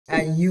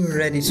Are you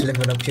ready to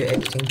level up your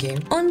editing game?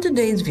 On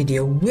today's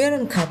video, we're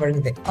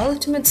uncovering the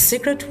ultimate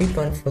secret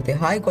weapon for the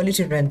high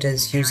quality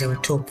renders using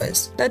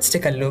Topaz. Let's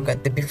take a look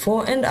at the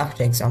before and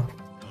after example.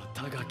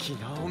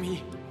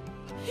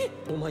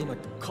 お前今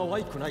可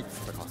愛くないっ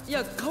つったか。い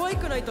や可愛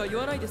くないとは言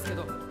わないですけ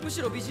ど、む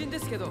しろ美人で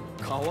すけど。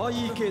可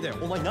愛い系で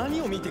お前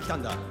何を見てきた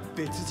んだ。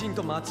別人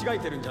と間違え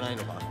てるんじゃない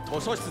のか。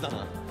図書室だ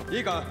な。い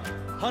いか、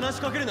話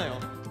しかけるなよ。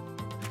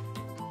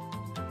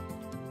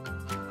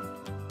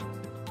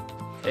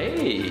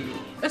Hey,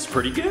 that's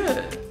pretty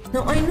good.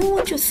 Now I know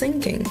what you're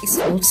thinking. This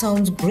all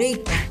sounds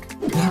great,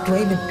 but where do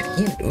I even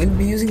begin? We'll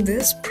be using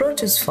this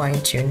Proteus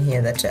fine-tune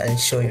here that I'll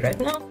show you right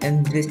now.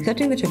 And the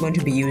settings that you're going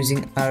to be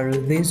using are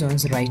these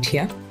ones right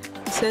here.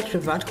 Set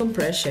revert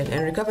compression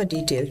and recover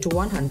detail to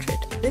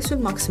 100. This will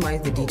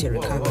maximize the detail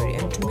recovery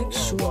and to make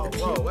sure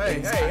that it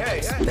is at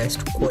its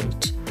best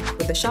quality.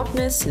 For the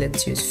sharpness,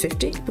 let's use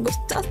 50 because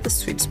that's the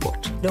sweet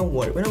spot. Don't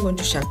worry, we're not going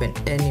to sharpen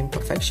any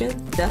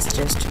imperfection, that's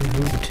just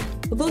rude.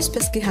 For those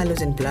pesky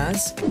halos and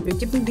blurs, we're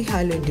keeping the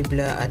halo and the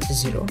blur at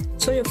 0,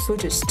 so your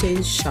footage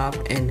stays sharp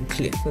and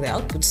clear. For the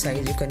output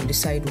size, you can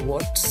decide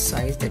what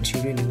size that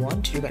you really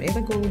want. You can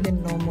either go with the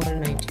normal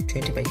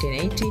 1920 by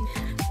 1080,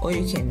 or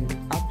you can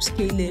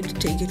upscale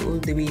it, take it all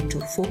the way to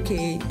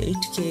 4K,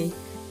 8K,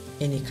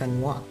 and it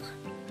can work.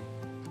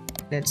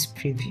 Let's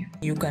preview.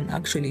 You can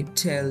actually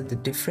tell the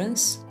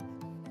difference.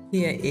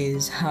 Here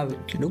is how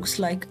it looks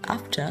like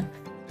after,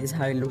 is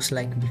how it looks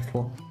like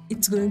before.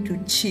 It's going to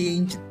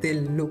change the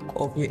look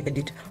of your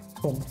edit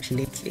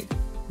completely.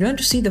 You want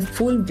to see the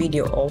full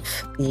video of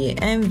the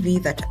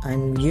MV that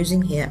I'm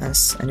using here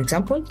as an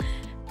example?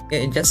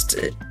 Just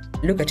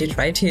look at it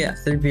right here.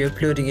 I'll be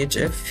uploading it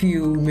a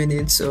few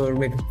minutes or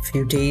maybe a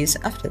few days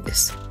after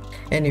this.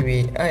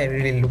 Anyway, I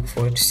really look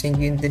forward to seeing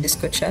you in the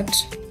Discord chat.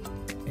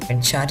 You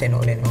can chat and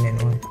all and all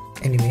and all.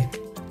 Anyway,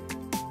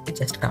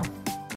 just come.